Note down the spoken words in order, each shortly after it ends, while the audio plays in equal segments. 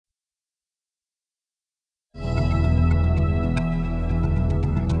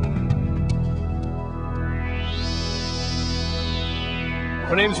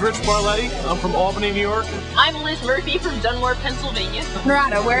My name's Rich Barletti. I'm from Albany, New York. I'm Liz Murphy from Dunmore, Pennsylvania.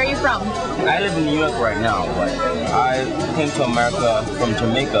 Narada, where are you from? I live in New York right now, but I came to America from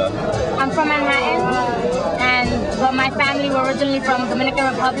Jamaica. I'm from Manhattan, but my family were originally from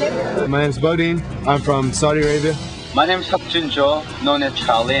Dominican Republic. My name's Bodine. I'm from Saudi Arabia. My name is Hyukjun Jo, known as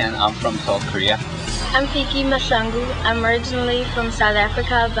Charlie, and I'm from South Korea. I'm Fiki Mashangu. I'm originally from South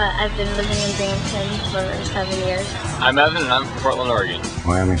Africa, but I've been living in Binghamton for 7 years. I'm Evan, and I'm from Portland, Oregon.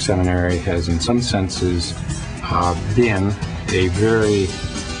 Wyoming Seminary has, in some senses, been a very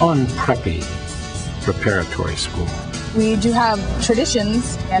unpreppy preparatory school. We do have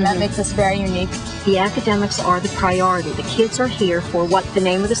traditions, and that makes us very unique. The academics are the priority. The kids are here for what the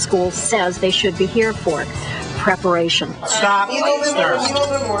name of the school says they should be here for. Preparation. Stop.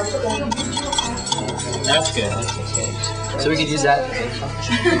 That's good. So we could use that.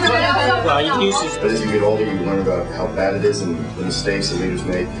 But as you get older, you learn about how bad it is and the mistakes that leaders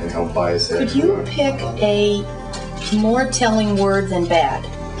make and how biased they are. Could you pick a more telling word than bad?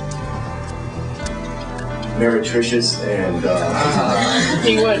 Meretricious and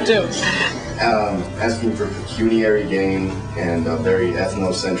He would too. Asking for pecuniary gain and very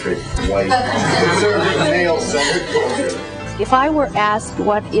ethnocentric, white, conservative, male-centered culture. If I were asked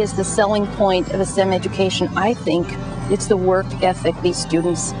what is the selling point of a STEM education, I think it's the work ethic these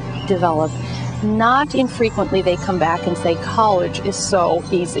students develop. Not infrequently they come back and say college is so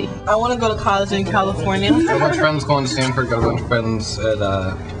easy. I want to go to college in California. I got a bunch of friends going to Stanford, got a bunch of friends at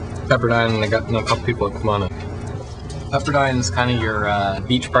Pepperdine, and I got a couple people at Pomona. Pepperdine's kind of your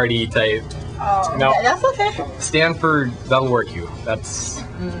beach party type. Oh, no, that's okay. Stanford, that'll work you. That's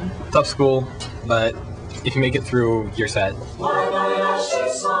tough school, but if you make it through, you're set.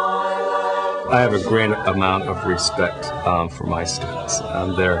 I have a great amount of respect for my students.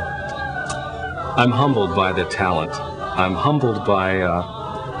 I'm humbled by their talent. I'm humbled by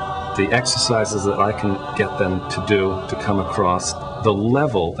the exercises that I can get them to do, to come across, the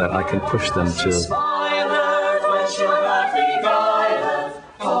level that I can push them to.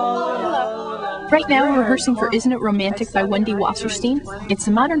 Right now we're rehearsing for Isn't It Romantic by Wendy Wasserstein. It's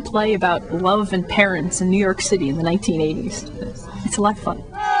a modern play about love and parents in New York City in the 1980s. It's a lot of fun.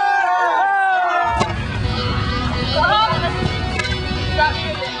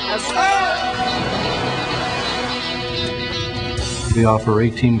 We offer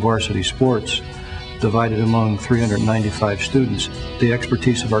 18 varsity sports divided among 395 students. The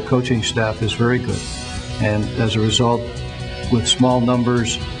expertise of our coaching staff is very good, and as a result, with small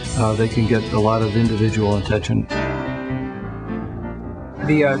numbers, they can get a lot of individual attention.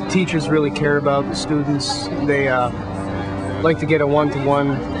 The teachers really care about the students. They like to get a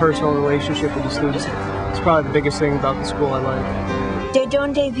one-to-one personal relationship with the students. It's probably the biggest thing about the school I like. ¿De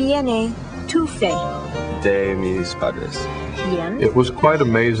dónde viene tu fe? De mis padres. It was quite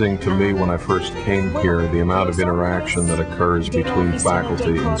amazing to me when I first came here, the amount of interaction that occurs between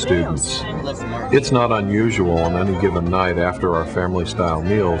faculty and students. It's not unusual on any given night after our family-style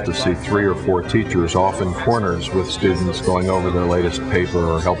meal to see 3 or 4 teachers off in corners with students going over their latest paper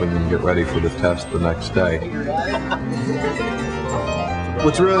or helping them get ready for the test the next day.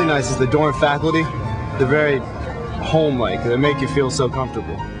 What's really nice is the dorm faculty. They're very home-like. They make you feel so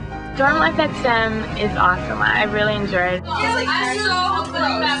comfortable. Dorm life at STEM is awesome. I really enjoy it. I'm so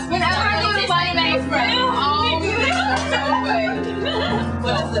gross. Whenever I go to Bunny Banks,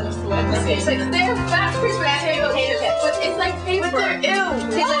 it's like they're fat crispy potato chips, but it's like paper. But they're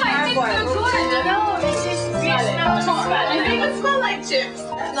ew. Tastes like cardboard. No, it's just I think it smells like chips.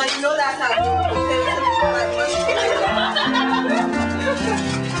 No, you know that's not good.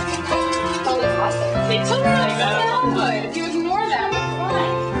 They taste like that. If you ignore them,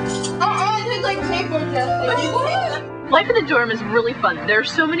 it's fine. Like paper Life in the dorm is really fun. There are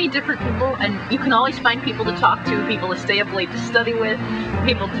so many different people, and you can always find people to talk to, people to stay up late to study with,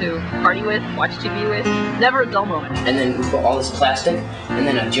 people to party with, watch TV with. Never a dull moment. And then we put all this plastic, and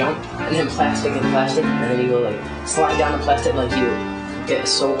then a jump, and then plastic, and then you go like slide down the plastic like you get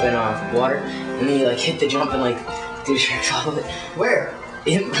soap and water, and then you like hit the jump and like do tricks off of it. Where?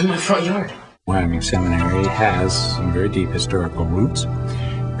 In my front yard. Wyoming Seminary has some very deep historical roots,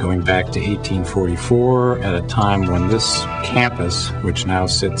 going back to 1844, at a time when this campus, which now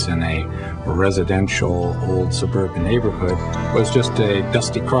sits in a residential old suburban neighborhood, was just a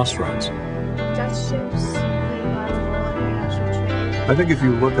dusty crossroads. I think if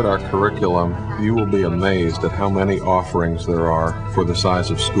you look at our curriculum, you will be amazed at how many offerings there are for the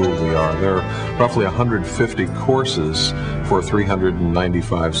size of school we are. There are roughly 150 courses for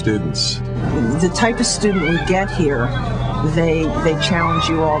 395 students. The type of student we get here They challenge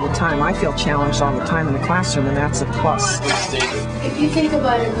you all the time. I feel challenged all the time in the classroom, and that's a plus. If you think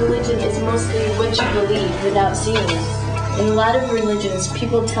about it, religion is mostly what you believe without seeing it. In a lot of religions,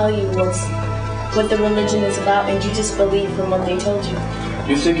 people tell you what the religion is about, and you just believe from what they told you.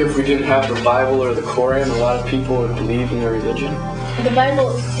 You think if we didn't have the Bible or the Koran, a lot of people would believe in their religion? The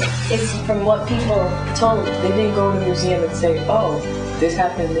Bible is from what people told. They didn't go to a museum and say, "Oh, this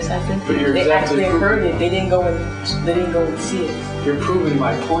happened, this happened." But you're they exactly actually heard it. They didn't go and see it. You're proving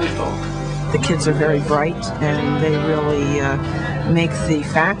my point, though. The kids are very bright, and they really make the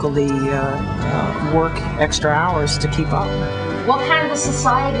faculty work extra hours to keep up. What kind of a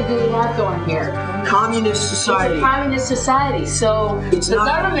society do we have going here? Communist society. It's a communist society. So It's the not-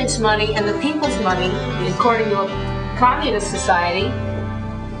 government's money and the people's money, according to a communist society,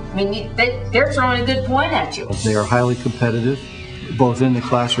 I mean, they're throwing a good point at you. They are highly competitive, both in the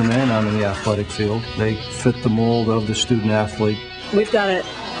classroom and on the athletic field. They fit the mold of the student athlete. We've got a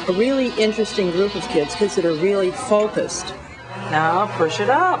really interesting group of kids that are really focused. Now push it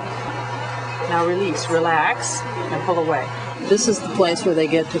up. Now release, relax, and pull away. This is the place where they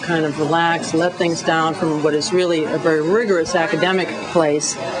get to kind of relax, let things down from what is really a very rigorous academic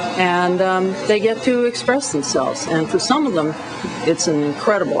place, and they get to express themselves. And for some of them, it's an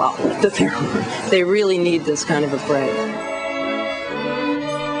incredible outlet that they really need this kind of a break.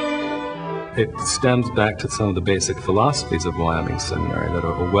 It stems back to some of the basic philosophies of Wyoming Seminary, that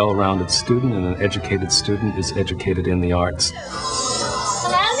a well-rounded student and an educated student is educated in the arts.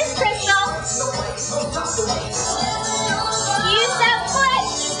 Hello, Miss Crystal. Use that foot.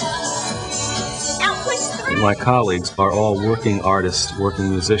 Now push through. My colleagues are all working artists, working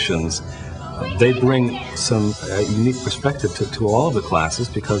musicians. They bring some unique perspective to all of the classes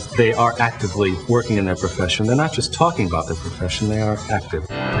because they are actively working in their profession. They're not just talking about their profession, they are active.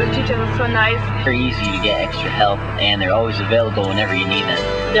 The teachers are so nice. They're easy to get extra help, and they're always available whenever you need them.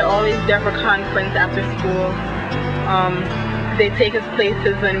 They're always there for conference after school. They take us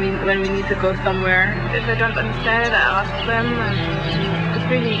places when we need to go somewhere. If I don't understand it, I ask them. And it's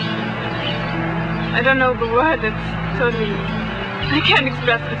really, I don't know the word. It's totally, I can't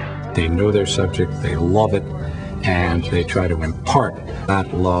express it. They know their subject, they love it, and they try to impart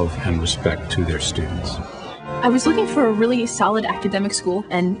that love and respect to their students. I was looking for a really solid academic school,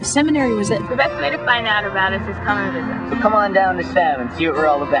 and seminary was it. The best way to find out about us is come and visit. So come on down to Sam and see what we're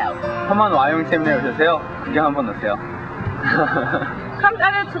all about. Come on, Wyoming Seminary 오세요. Jump on the sale. Kommt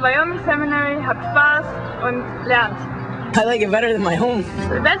alle zu Wyoming Seminary, habt Spaß und lernt. I like it better than my home.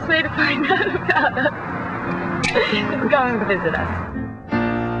 The best way to find out about us is come and visit us.